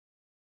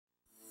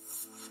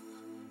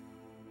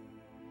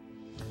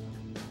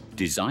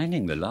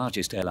Designing the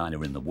largest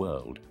airliner in the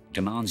world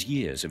demands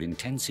years of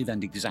intensive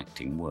and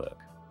exacting work,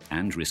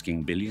 and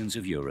risking billions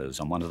of euros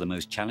on one of the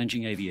most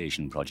challenging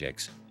aviation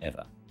projects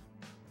ever.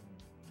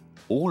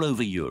 All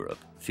over Europe,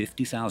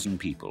 50,000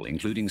 people,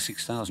 including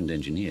 6,000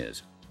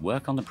 engineers,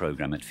 work on the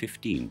program at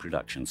 15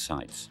 production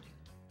sites.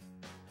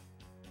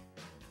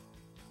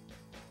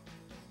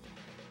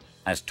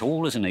 As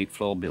tall as an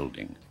 8-floor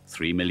building,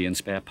 3 million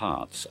spare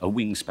parts, a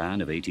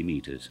wingspan of 80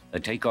 meters, a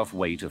takeoff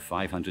weight of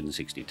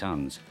 560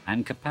 tons,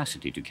 and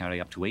capacity to carry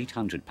up to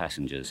 800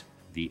 passengers,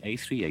 the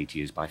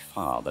A380 is by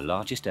far the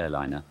largest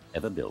airliner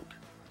ever built.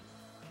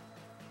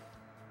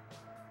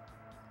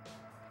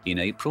 In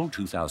April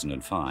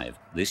 2005,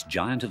 this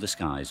giant of the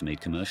skies made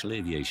commercial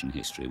aviation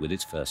history with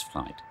its first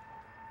flight.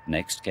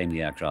 Next came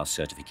the aircraft's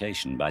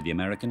certification by the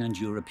American and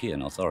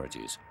European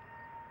authorities.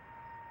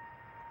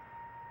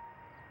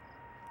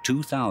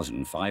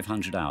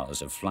 2,500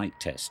 hours of flight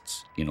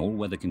tests in all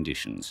weather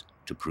conditions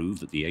to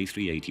prove that the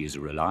A380 is a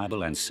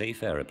reliable and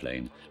safe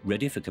aeroplane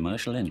ready for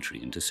commercial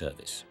entry into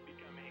service.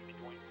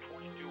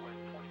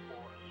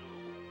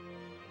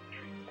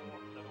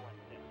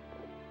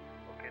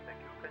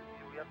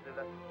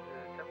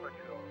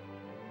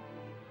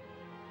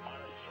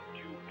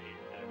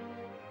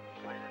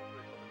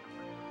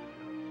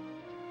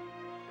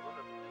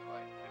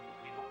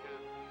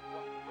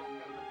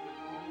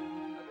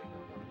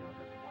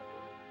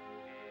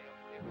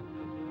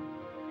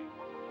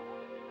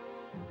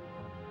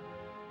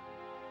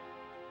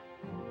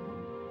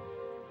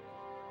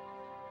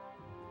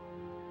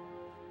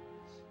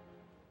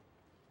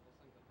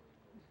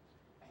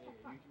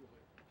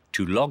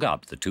 To log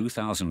up the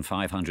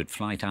 2,500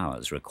 flight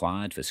hours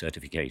required for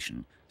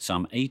certification,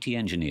 some 80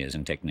 engineers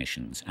and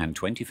technicians and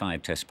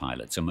 25 test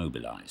pilots are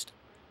mobilized.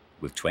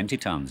 With 20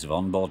 tons of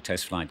onboard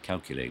test flight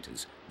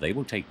calculators, they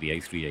will take the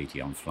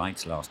A380 on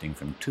flights lasting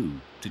from 2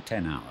 to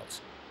 10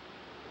 hours.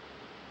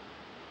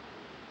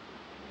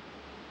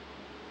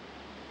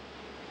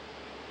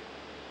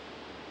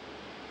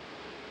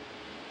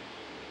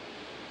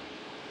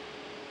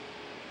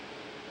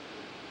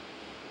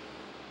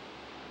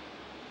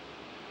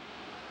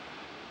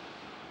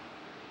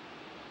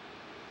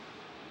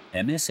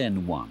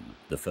 MSN-1,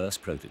 the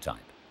first prototype,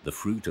 the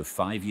fruit of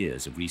 5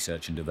 years of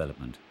research and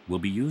development, will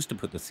be used to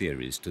put the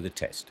theories to the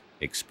test,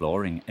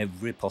 exploring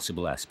every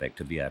possible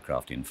aspect of the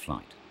aircraft in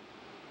flight.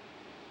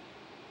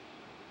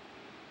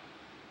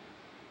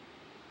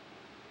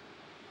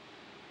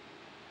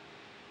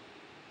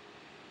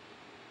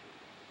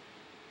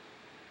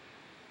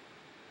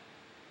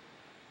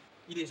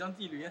 Il est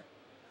gentil, lui,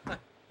 hein?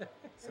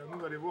 C'est à nous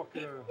d'aller voir que...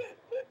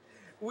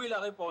 Où est la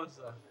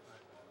réponse?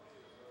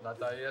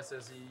 Attends,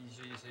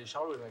 c'est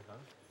Charlot, le mec, là.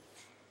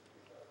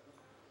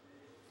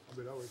 Ah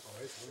ben là, oui,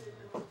 pareil, c'est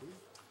vrai.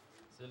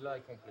 Celle-là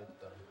est complète.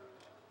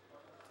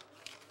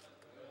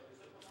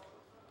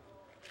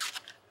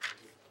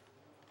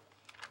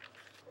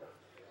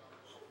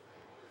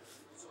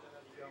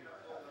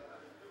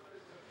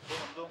 Bon,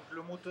 donc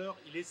le moteur,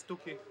 il est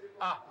stocké.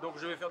 Ah, donc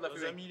je vais faire de la Nos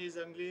fumée. amis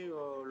les Anglais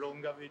l'ont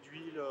gavé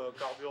d'huile,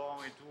 carburant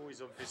et tout,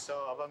 ils ont fait ça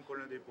avant qu'on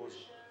le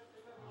dépose.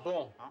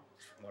 Bon, Hein,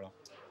 voilà.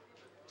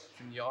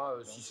 tu me diras,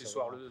 si c'est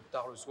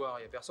tard le soir,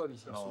 il n'y a personne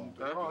ici. Non,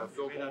 Hein, la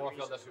donc fumée, on va la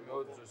faire de la nuit, fumée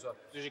haute, c'est ça.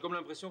 J'ai comme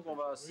l'impression qu'on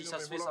va, si Oui, ça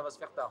non, se mais fait, voilà. ça va se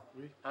faire tard.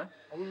 Oui. Hein?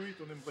 Ah oui, oui,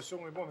 ton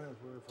impression est bonne,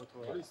 il faut être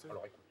réaliste.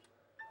 Alors écoute.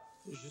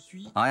 Je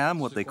suis I am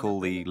what they call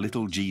the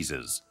Little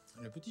Jesus.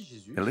 le petit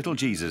Jésus. The Little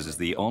Jesus is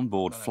the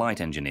onboard flight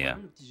engineer,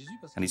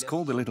 and he's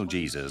called the Little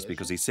Jesus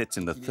because he sits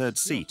in the third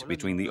seat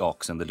between the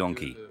ox and the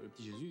donkey.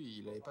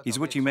 He's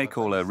what you may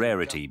call a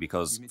rarity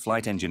because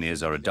flight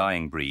engineers are a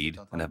dying breed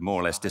and have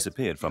more or less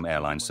disappeared from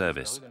airline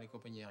service,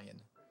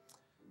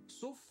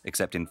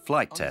 except in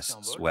flight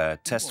tests, where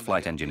test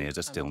flight engineers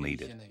are still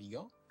needed.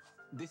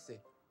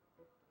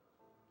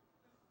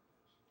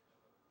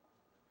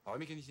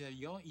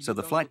 So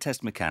the flight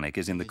test mechanic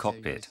is in the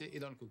cockpit.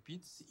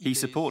 He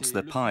supports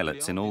the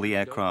pilots in all the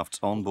aircraft's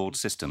onboard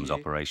systems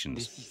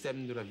operations.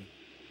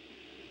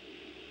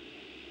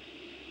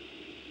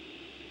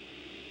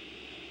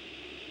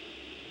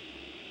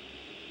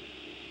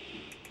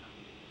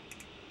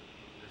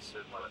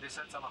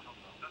 D7, ça marche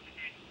encore.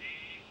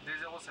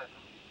 D07.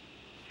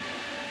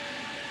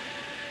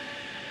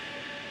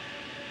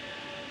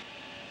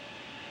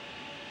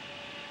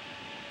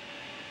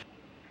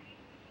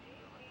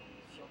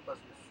 Si on passe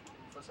dessus,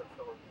 une fois ça le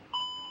fait revenir.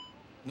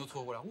 Notre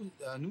rôle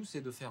à nous, c'est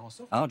de faire en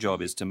sorte. Our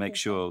job is to make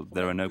sure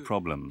there are no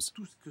problems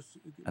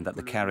and that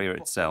the carrier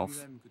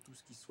itself,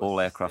 all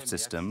aircraft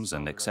systems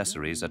and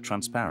accessories are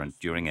transparent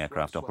during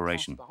aircraft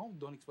operation.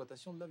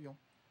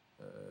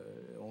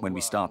 When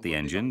we start the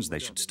engines, they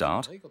should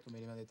start.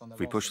 If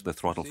we push the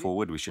throttle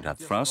forward, we should have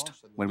thrust.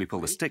 When we pull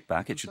the stick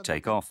back, it should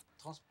take off.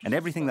 And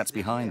everything that's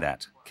behind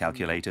that,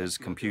 calculators,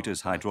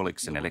 computers,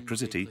 hydraulics and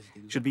electricity,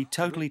 should be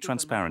totally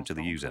transparent to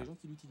the user.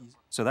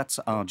 So that's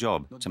our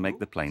job, to make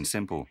the plane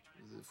simple.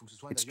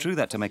 It's true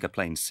that to make a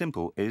plane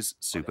simple is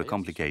super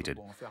complicated,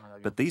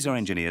 but these are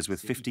engineers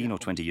with 15 or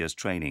 20 years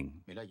training.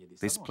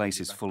 This place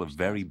is full of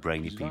very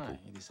brainy people.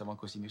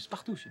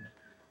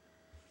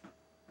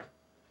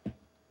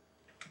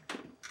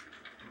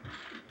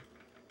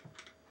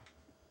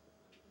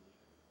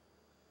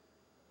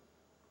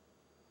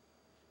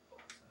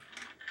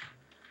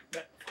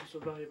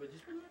 Barry est pas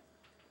disponible.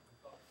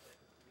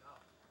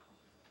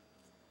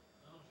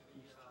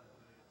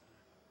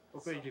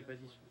 Pourquoi il est pas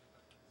disponible?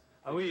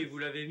 Ah oui, vous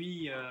l'avez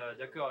mis,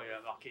 d'accord, il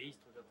a marqué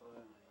Istres 80.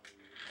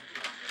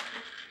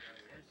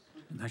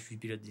 Je suis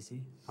pilote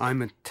d'essai.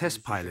 I'm a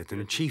test pilot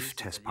and a chief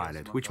test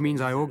pilot, which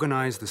means I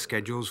organize the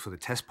schedules for the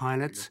test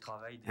pilots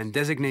and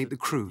designate the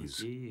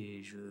crews.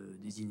 Et je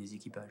désigne les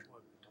équipages.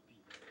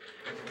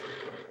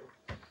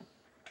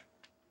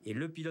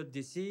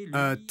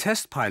 A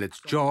test pilot's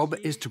job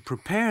is to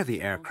prepare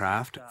the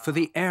aircraft for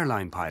the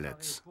airline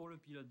pilots.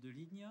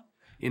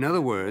 In other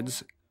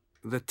words,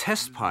 the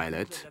test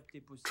pilot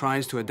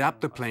tries to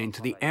adapt the plane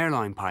to the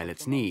airline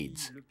pilot's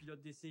needs.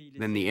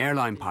 Then the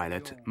airline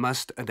pilot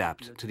must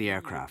adapt to the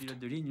aircraft.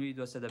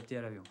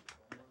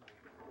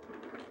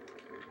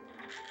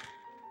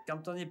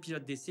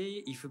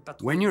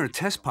 When you're a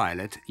test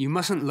pilot, you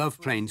mustn't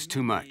love planes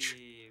too much.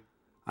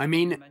 I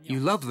mean, you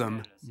love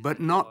them, but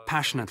not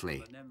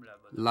passionately.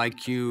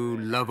 Like you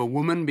love a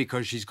woman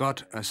because she's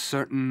got a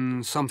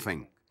certain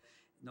something.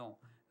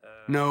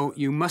 No,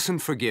 you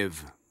mustn't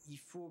forgive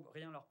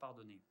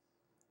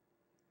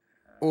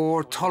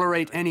or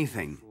tolerate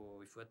anything.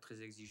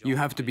 You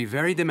have to be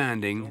very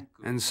demanding,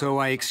 and so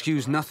I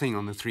excuse nothing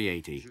on the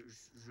 380.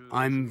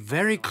 I'm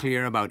very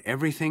clear about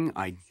everything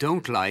I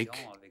don't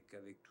like.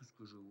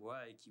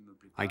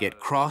 I get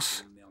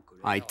cross,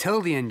 I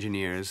tell the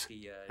engineers,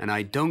 and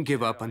I don't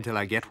give up until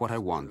I get what I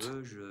want.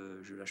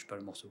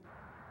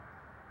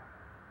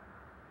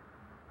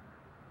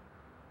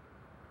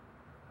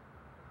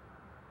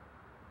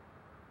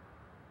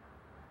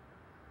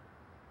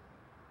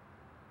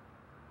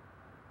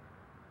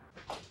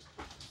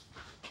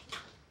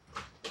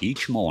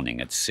 Each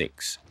morning at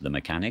 6, the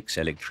mechanics,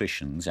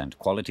 electricians and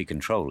quality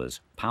controllers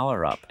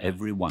power up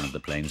every one of the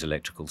plane's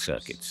electrical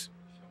circuits.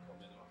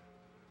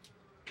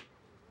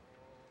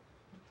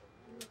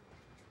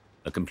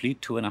 A complete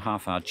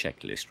 2.5-hour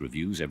checklist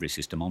reviews every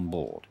system on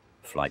board: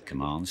 flight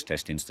commands,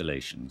 test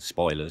installation,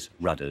 spoilers,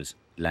 rudders,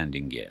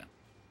 landing gear.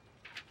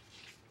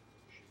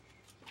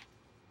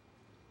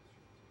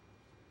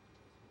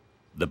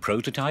 The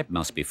prototype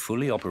must be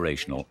fully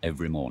operational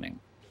every morning.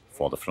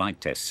 For the flight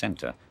test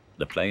center,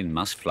 the plane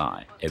must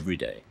fly every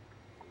day.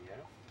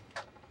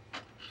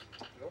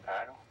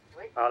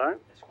 Hello?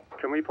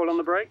 Can we pull on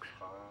the brakes?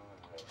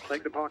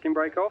 Take the parking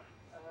brake off?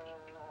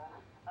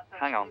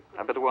 Hang on,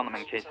 I better warn them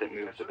in case it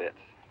moves a bit.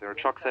 There are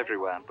trucks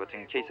everywhere, but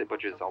in case it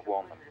budges, I'll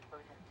warn them.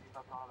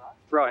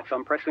 Right,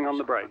 I'm pressing on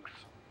the brakes.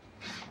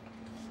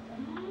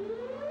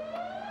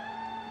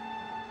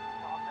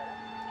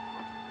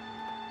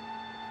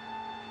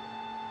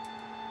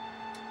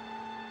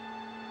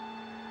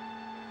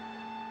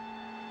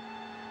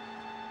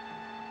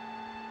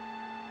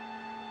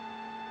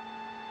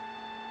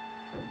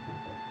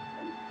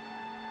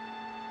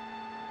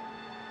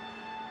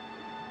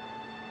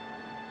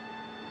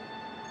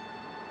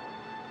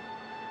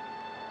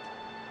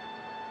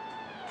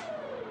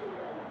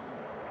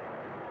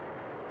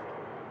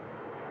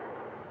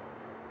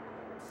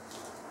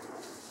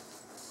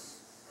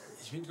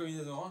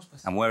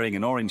 I'm wearing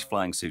an orange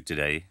flying suit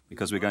today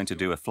because we're going to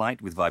do a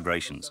flight with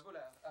vibrations.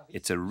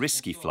 It's a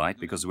risky flight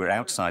because we're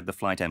outside the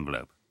flight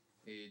envelope.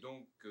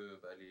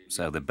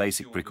 So the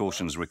basic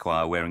precautions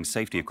require wearing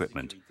safety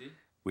equipment,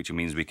 which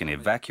means we can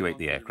evacuate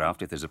the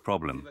aircraft if there's a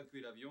problem,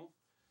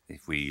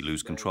 if we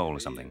lose control or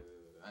something.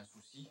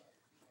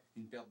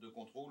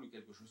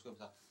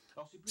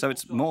 So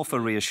it's more for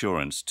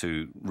reassurance,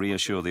 to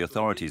reassure the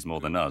authorities more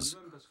than us,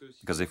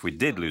 because if we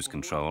did lose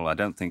control, I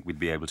don't think we'd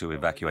be able to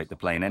evacuate the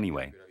plane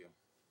anyway.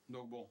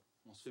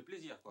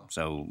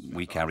 So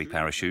we carry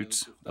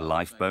parachutes, a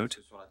lifeboat,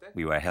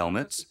 we wear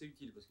helmets.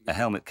 A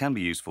helmet can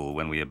be useful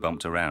when we are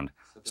bumped around,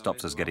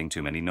 stops us getting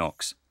too many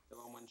knocks.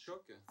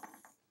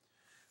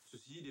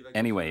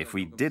 Anyway, if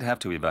we did have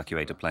to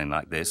evacuate a plane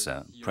like this,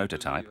 a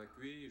prototype,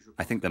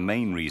 I think the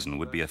main reason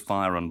would be a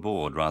fire on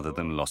board rather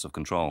than loss of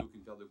control.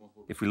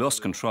 If we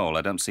lost control,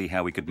 I don't see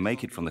how we could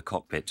make it from the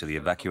cockpit to the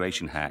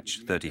evacuation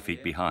hatch 30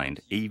 feet behind,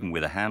 even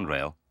with a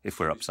handrail, if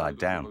we're upside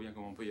down.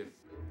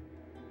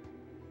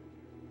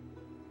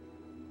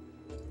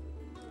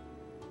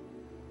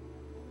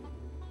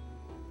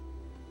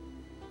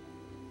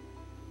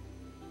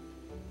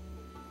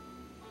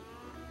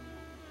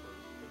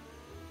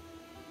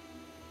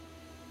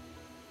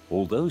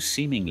 Although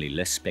seemingly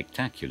less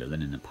spectacular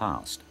than in the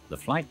past, the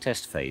flight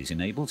test phase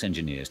enables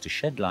engineers to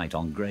shed light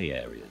on grey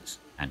areas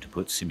and to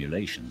put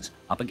simulations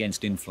up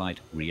against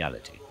in-flight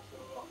reality.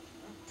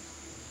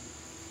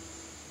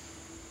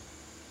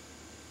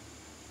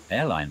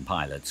 Airline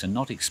pilots are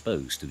not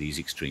exposed to these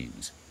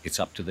extremes. It's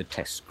up to the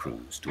test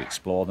crews to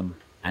explore them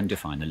and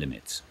define the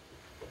limits.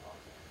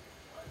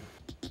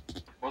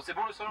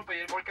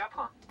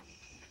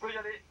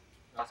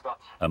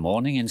 A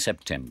morning in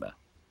September.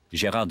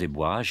 Gérard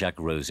Desbois, Jacques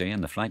Rosé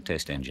and the flight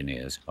test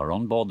engineers are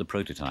on board the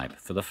prototype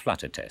for the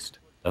flutter test,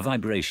 a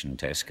vibration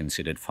test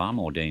considered far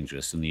more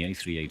dangerous than the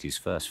A380's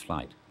first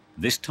flight.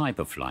 This type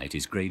of flight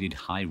is graded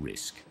high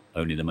risk.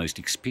 Only the most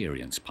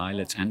experienced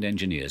pilots and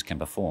engineers can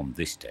perform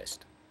this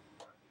test.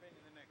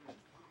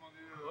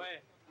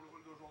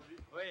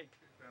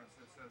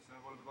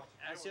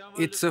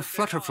 It's a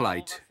flutter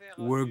flight.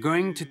 We're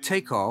going to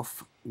take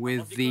off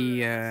with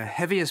the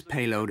heaviest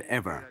payload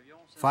ever,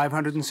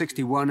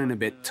 561 and a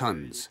bit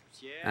tons.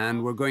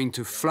 And we're going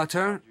to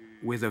flutter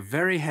with a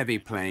very heavy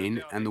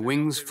plane and the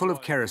wings full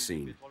of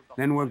kerosene.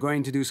 Then we're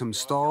going to do some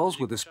stalls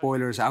with the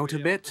spoilers out a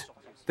bit.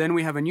 Then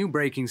we have a new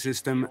braking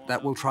system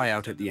that we'll try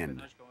out at the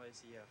end.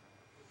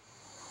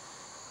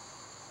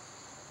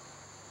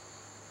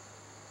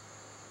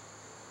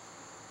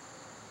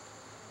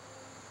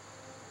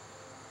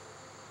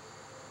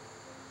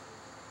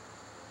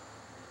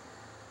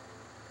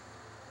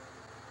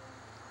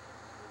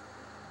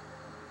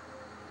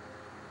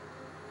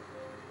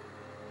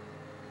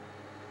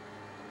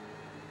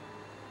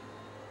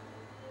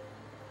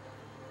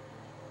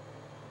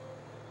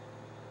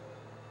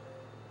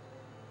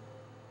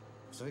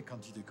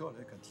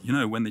 You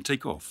know, when they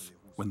take off,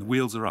 when the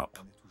wheels are up,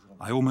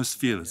 I almost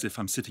feel as if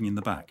I'm sitting in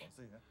the back,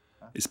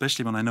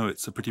 especially when I know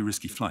it's a pretty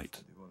risky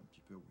flight.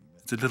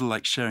 It's a little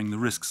like sharing the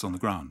risks on the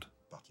ground.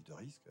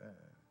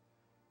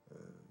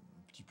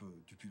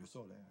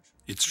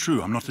 It's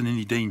true, I'm not in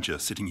any danger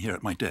sitting here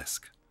at my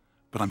desk,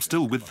 but I'm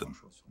still with them.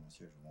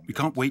 We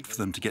can't wait for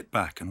them to get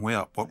back and weigh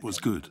up what was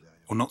good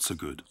or not so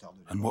good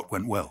and what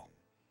went well.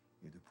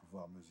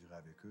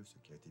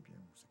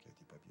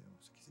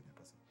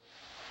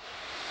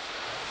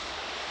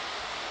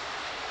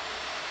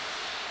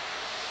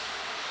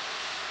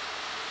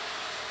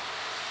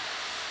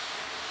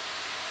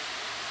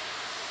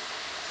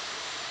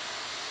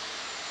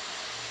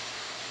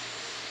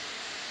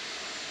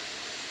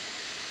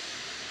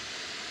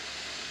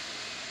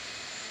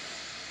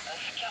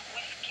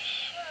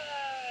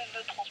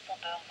 Le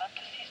transpondeur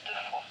 26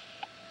 deux fois.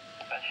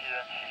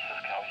 26,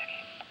 Oscar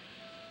Whisky.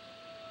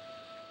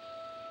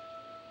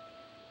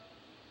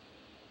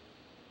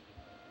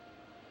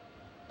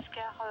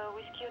 Oscar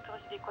Whisky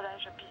autorisé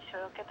décollage, piste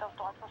 14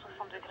 droite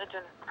 160 degrés de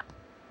John.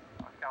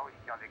 Oscar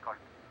Whisky en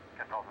décolle,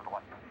 14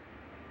 droite.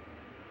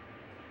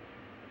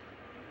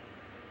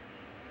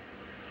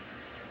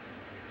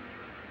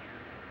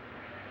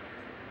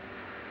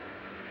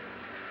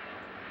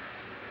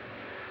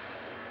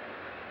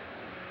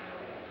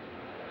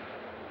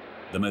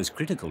 The most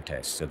critical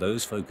tests are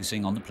those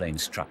focusing on the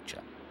plane's structure.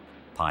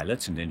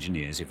 Pilots and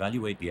engineers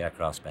evaluate the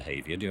aircraft's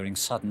behavior during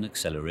sudden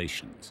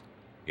accelerations.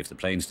 If the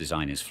plane's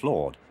design is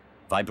flawed,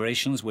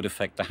 vibrations would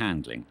affect the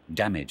handling,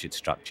 damage its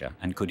structure,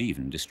 and could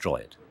even destroy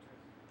it.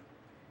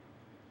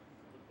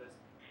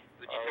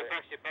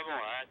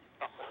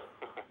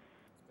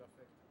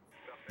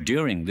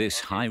 During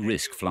this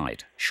high-risk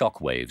flight, shock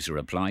waves are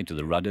applied to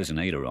the rudders and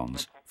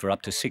ailerons for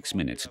up to 6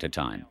 minutes at a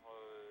time.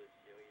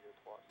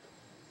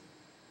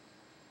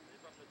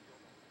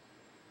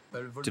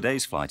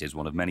 Today's flight is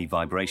one of many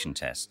vibration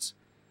tests.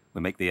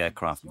 We make the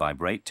aircraft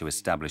vibrate to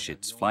establish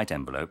its flight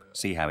envelope,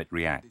 see how it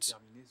reacts.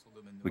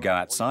 We go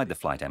outside the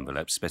flight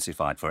envelope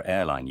specified for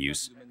airline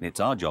use, and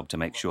it's our job to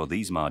make sure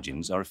these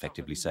margins are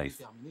effectively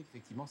safe.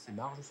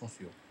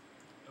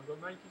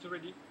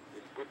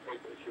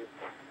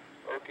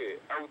 Okay,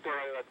 outer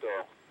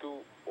elevator,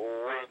 2,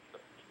 1,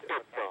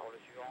 stop.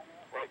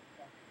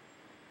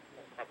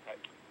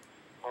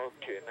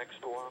 Okay,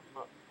 next one.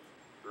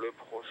 Le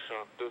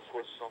prochain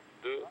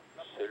 262,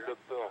 c'est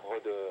l'upper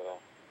rudder.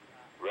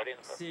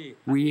 Ready?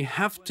 We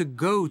have to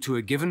go to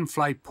a given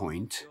flight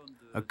point,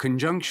 a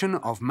conjunction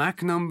of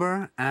Mach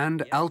number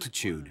and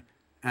altitude,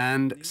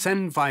 and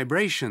send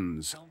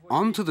vibrations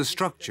onto the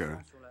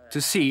structure to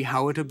see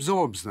how it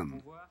absorbs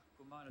them.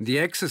 The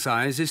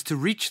exercise is to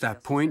reach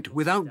that point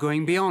without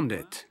going beyond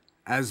it,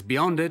 as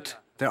beyond it,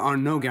 there are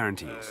no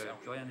guarantees.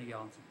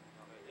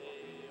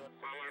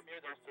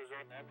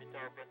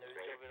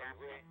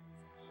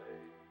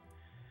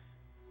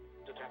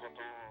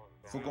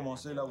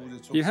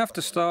 You have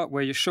to start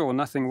where you're sure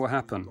nothing will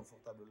happen.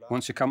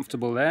 Once you're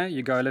comfortable there,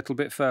 you go a little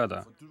bit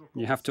further.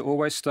 You have to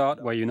always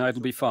start where you know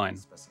it'll be fine.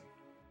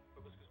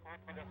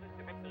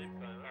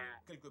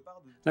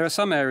 There are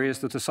some areas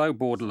that are so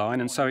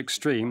borderline and so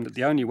extreme that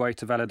the only way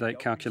to validate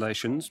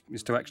calculations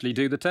is to actually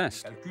do the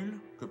test.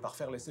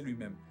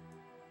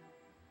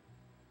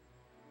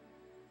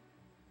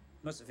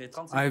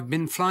 I've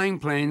been flying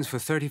planes for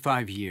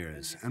 35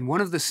 years, and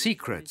one of the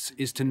secrets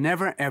is to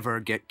never ever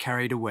get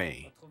carried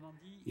away.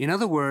 In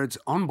other words,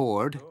 on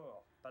board,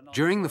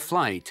 during the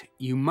flight,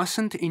 you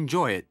mustn't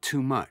enjoy it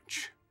too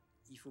much.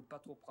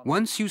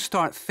 Once you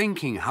start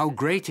thinking how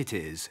great it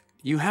is,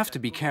 you have to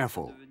be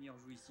careful.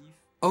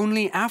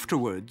 Only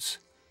afterwards,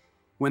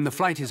 when the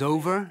flight is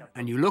over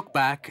and you look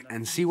back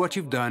and see what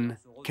you've done,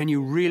 can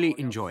you really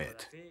enjoy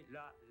it.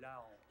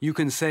 You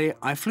can say,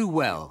 I flew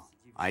well,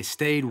 I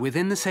stayed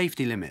within the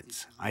safety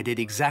limits, I did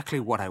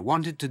exactly what I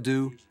wanted to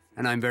do,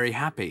 and I'm very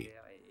happy.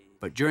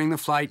 But during the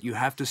flight, you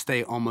have to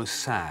stay almost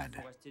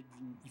sad.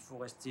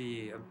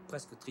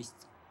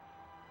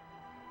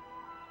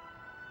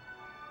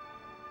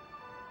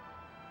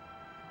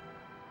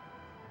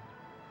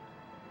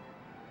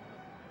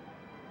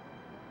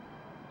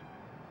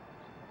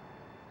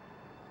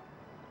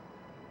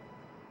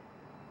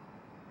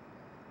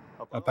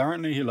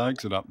 Apparently he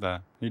likes it up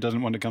there. He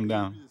doesn't want to come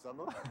down.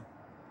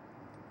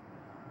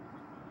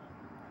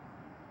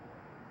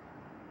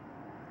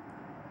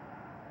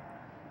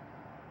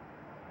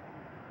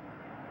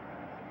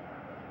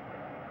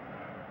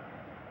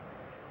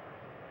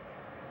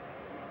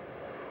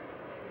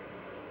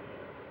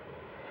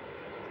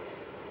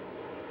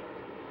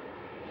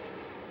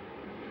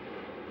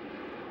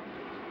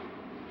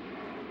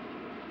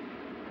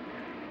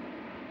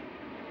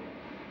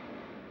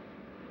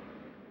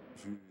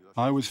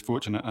 I was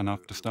fortunate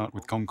enough to start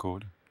with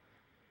Concorde,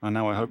 and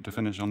now I hope to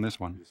finish on this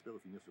one.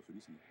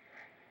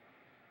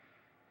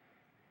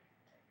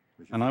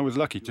 And I was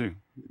lucky too.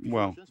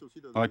 Well,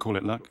 I call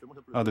it luck.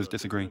 Others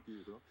disagree.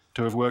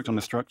 To have worked on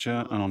the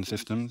structure and on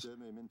systems,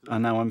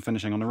 and now I'm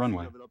finishing on the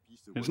runway.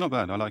 It's not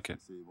bad, I like it.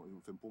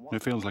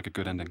 It feels like a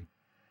good ending.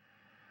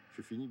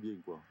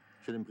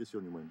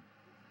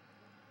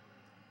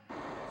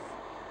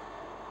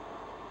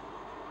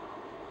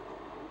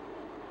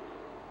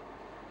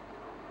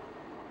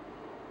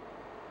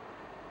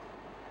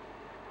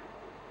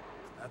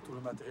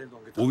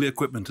 All the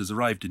equipment has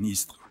arrived in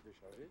Istres.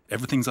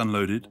 Everything's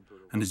unloaded,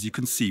 and as you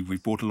can see,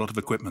 we've bought a lot of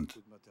equipment.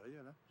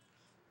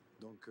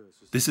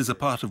 This is a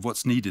part of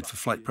what's needed for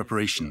flight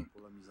preparation,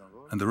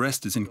 and the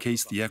rest is in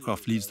case the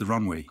aircraft leaves the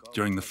runway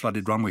during the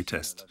flooded runway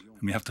test,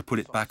 and we have to put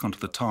it back onto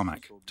the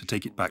tarmac to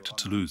take it back to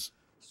Toulouse.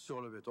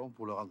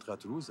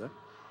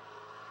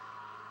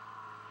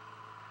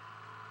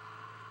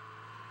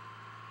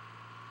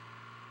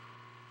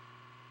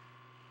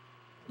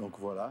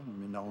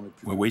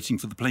 We're waiting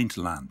for the plane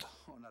to land.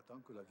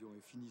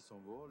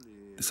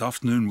 This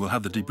afternoon we'll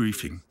have the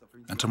debriefing,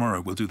 and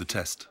tomorrow we'll do the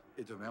test.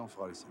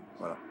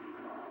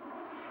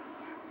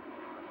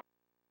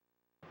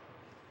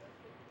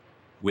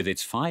 With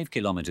its 5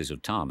 kilometers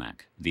of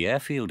tarmac, the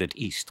airfield at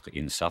Istres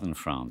in southern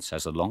France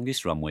has the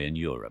longest runway in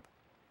Europe,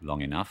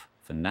 long enough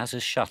for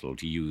NASA's shuttle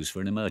to use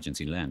for an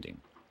emergency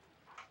landing.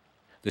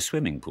 The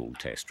swimming pool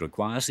test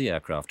requires the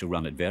aircraft to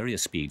run at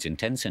various speeds in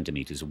 10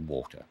 centimeters of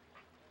water.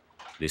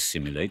 This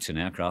simulates an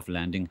aircraft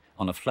landing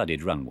on a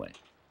flooded runway.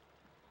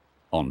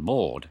 On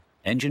board,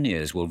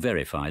 engineers will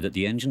verify that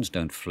the engines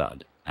don't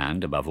flood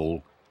and, above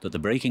all, that the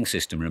braking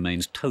system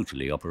remains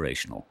totally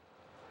operational.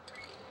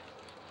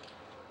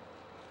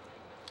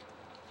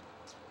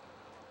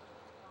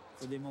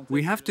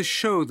 We have to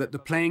show that the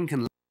plane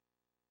can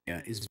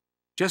land is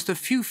just a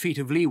few feet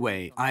of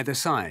leeway either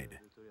side.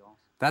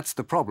 That's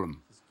the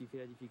problem.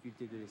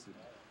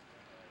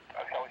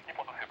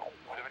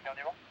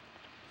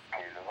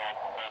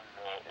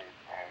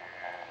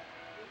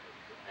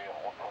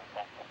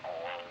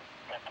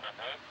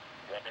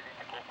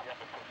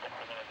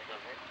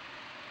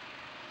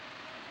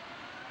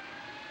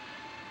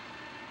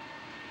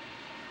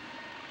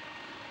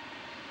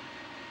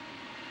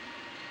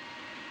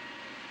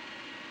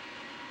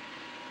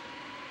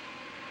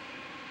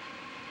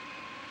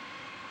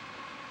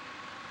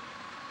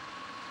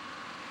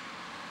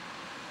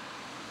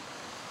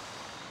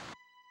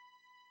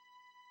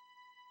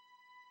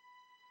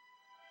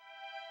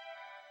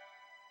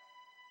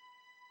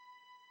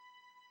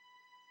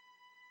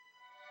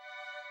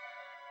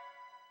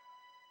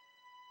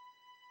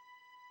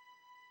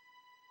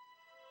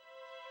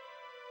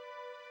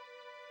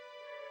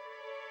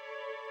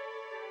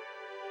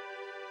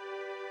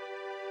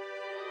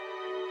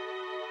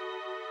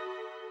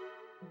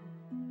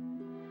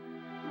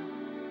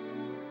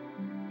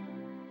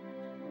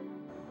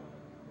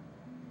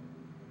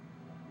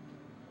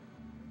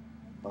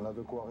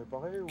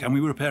 Can we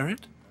repair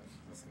it?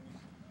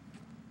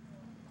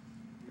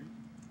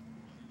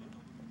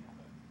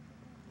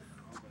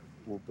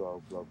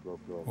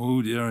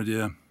 Oh dear, oh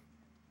dear.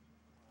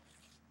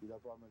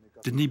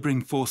 Didn't he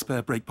bring 4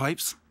 spare brake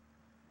pipes?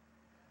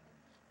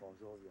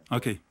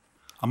 Okay,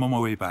 I'm on my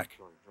way back.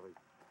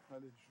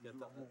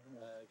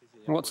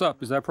 What's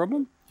up? Is there a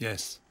problem?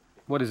 Yes.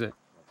 What is it?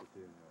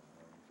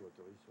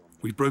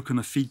 We've broken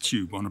a feed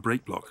tube on a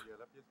brake block.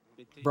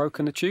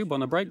 Broken a tube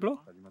on a brake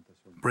block?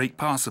 Brake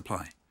power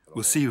supply.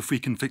 We'll see if we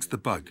can fix the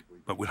bug,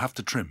 but we'll have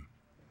to trim.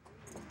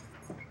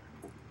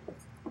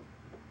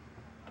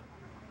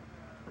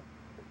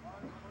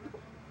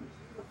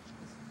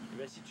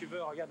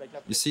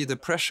 You see, the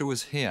pressure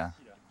was here,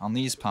 on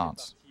these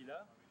parts.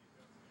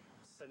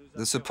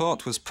 The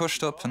support was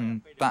pushed up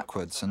and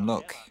backwards, and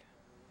look,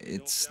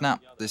 it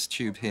snapped this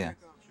tube here.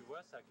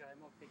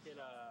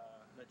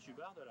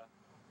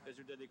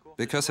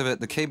 Because of it,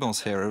 the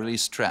cables here are really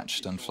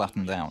stretched and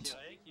flattened out.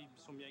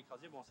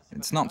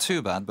 It's not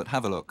too bad, but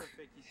have a look.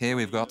 Here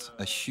we've got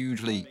a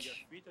huge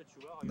leak.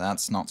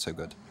 That's not so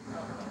good.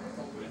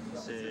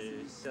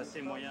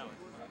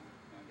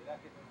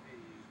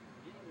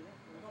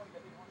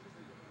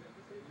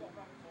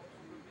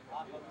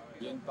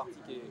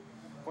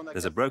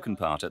 There's a broken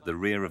part at the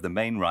rear of the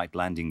main right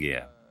landing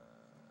gear.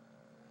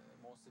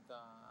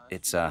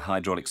 It's a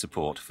hydraulic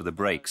support for the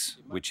brakes,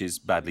 which is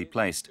badly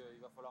placed.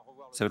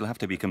 So it'll have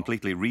to be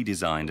completely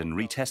redesigned and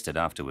retested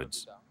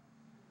afterwards.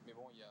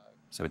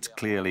 So it's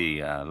clearly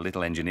a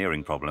little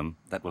engineering problem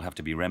that will have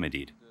to be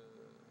remedied.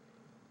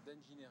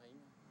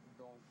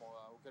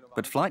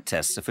 But flight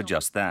tests are for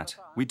just that.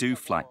 We do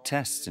flight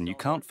tests, and you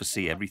can't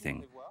foresee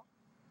everything.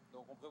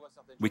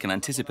 We can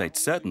anticipate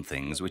certain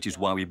things, which is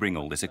why we bring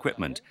all this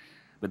equipment.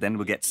 But then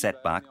we'll get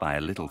set back by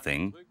a little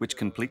thing, which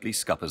completely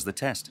scuppers the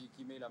test.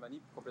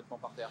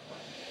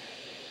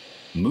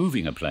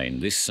 Moving a plane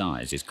this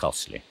size is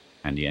costly,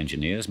 and the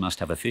engineers must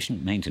have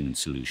efficient maintenance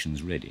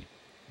solutions ready.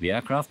 The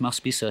aircraft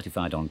must be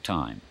certified on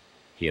time.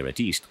 Here at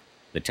East,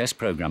 the test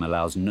program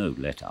allows no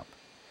let-up.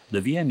 The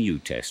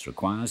VMU test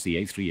requires the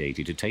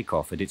A380 to take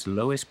off at its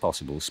lowest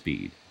possible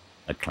speed.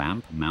 A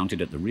clamp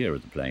mounted at the rear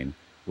of the plane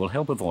will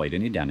help avoid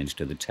any damage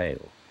to the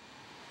tail.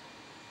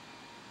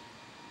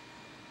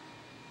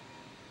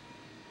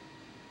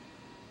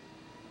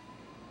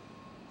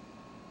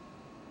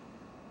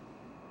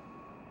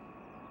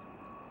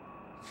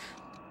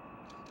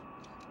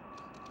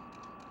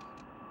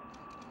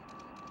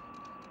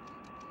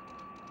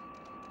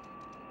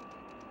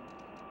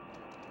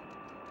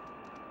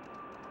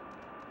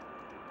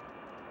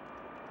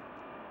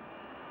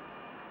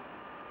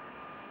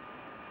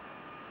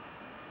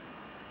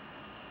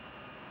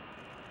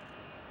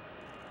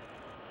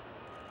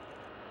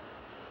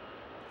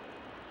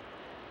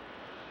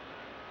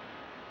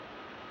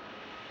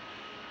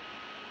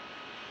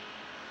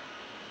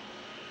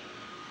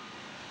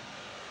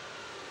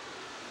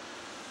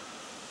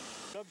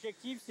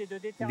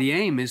 The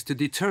aim is to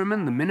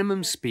determine the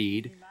minimum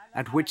speed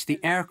at which the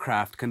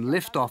aircraft can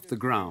lift off the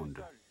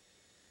ground.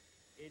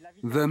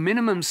 The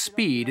minimum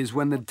speed is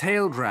when the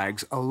tail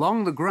drags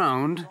along the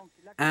ground,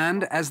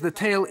 and as the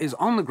tail is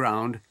on the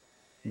ground,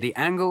 the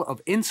angle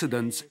of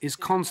incidence is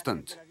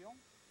constant.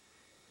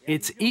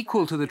 It's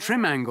equal to the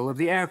trim angle of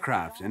the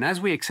aircraft, and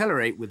as we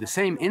accelerate with the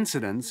same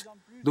incidence,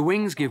 the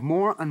wings give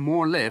more and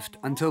more lift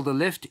until the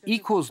lift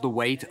equals the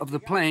weight of the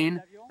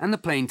plane and the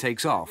plane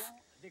takes off.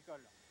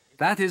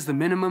 That is the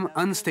minimum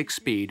unstick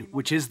speed,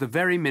 which is the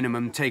very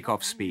minimum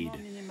takeoff speed.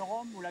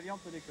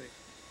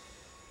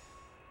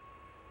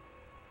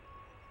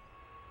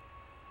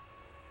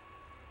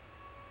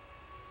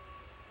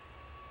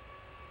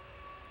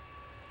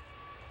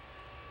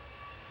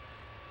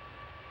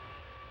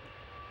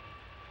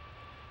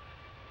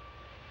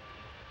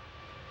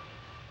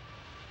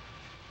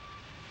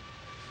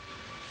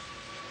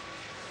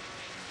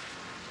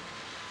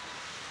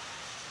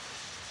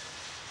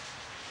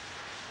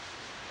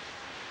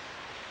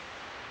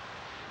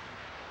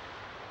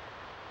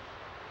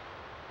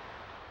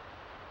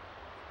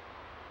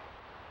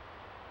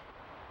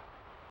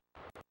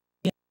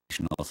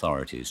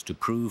 Authorities to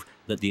prove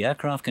that the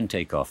aircraft can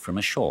take off from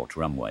a short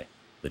runway.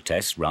 The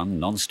tests run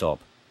non-stop,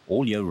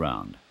 all year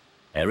round.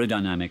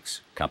 Aerodynamics,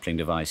 coupling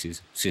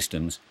devices,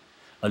 systems,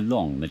 a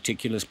long,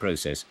 meticulous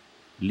process,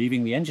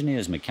 leaving the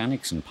engineers,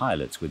 mechanics and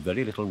pilots with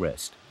very little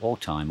rest or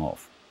time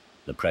off.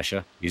 The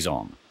pressure is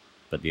on,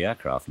 but the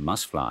aircraft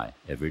must fly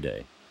every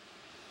day.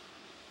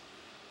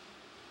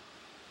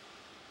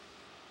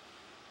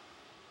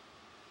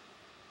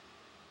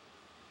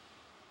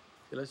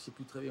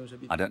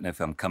 I don't know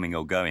if I'm coming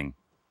or going.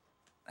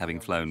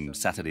 Having flown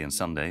Saturday and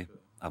Sunday,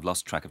 I've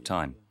lost track of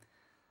time.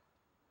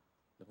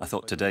 I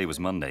thought today was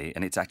Monday,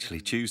 and it's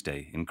actually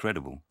Tuesday.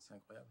 Incredible.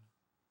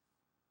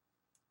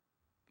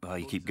 Well,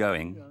 you keep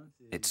going.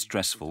 It's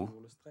stressful.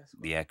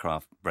 The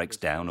aircraft breaks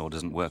down or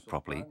doesn't work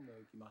properly.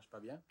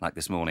 Like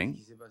this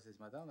morning,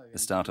 the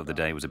start of the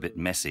day was a bit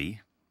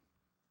messy.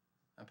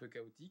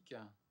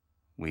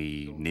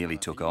 We nearly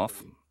took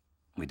off.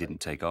 We didn't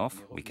take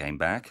off. We came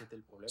back,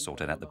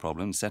 sorted out the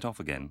problem, set off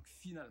again.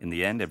 In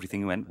the end,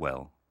 everything went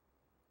well.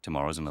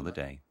 Tomorrow's another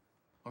day.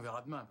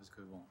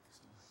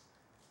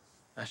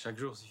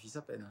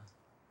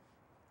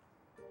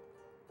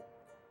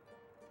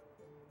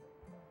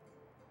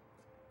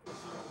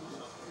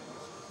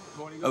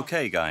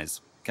 Okay,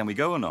 guys, can we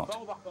go or not?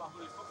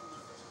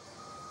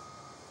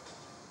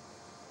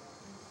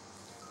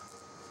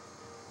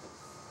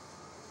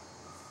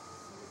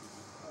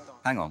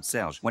 Hang on,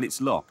 Serge, when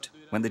it's locked,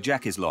 when the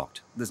jack is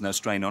locked, there's no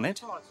strain on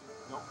it?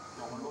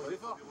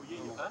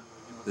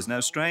 There's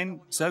no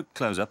strain, so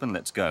close up and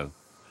let's go.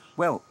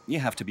 Well, you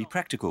have to be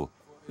practical.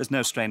 There's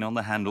no strain on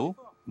the handle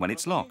when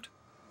it's locked.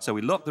 So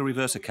we lock the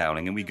reverser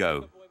cowling and we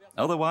go.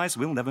 Otherwise,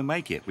 we'll never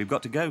make it. We've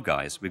got to go,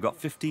 guys. We've got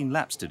 15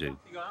 laps to do.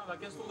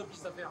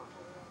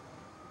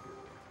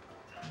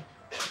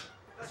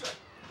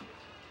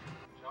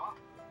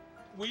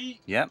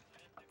 Yep.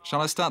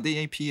 Shall I start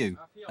the APU?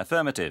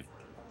 Affirmative.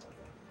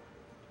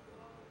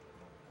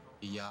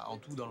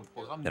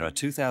 There are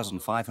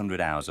 2,500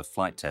 hours of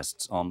flight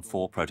tests on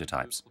 4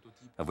 prototypes,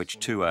 of which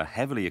 2 are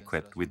heavily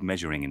equipped with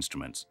measuring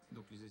instruments.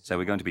 So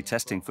we're going to be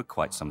testing for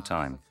quite some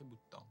time.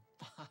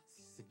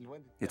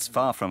 It's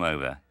far from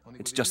over.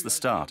 It's just the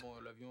start.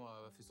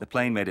 The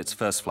plane made its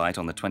first flight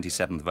on the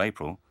 27th of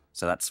April,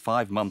 so that's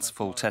 5 months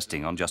full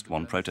testing on just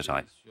one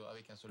prototype.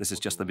 This is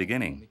just the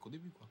beginning.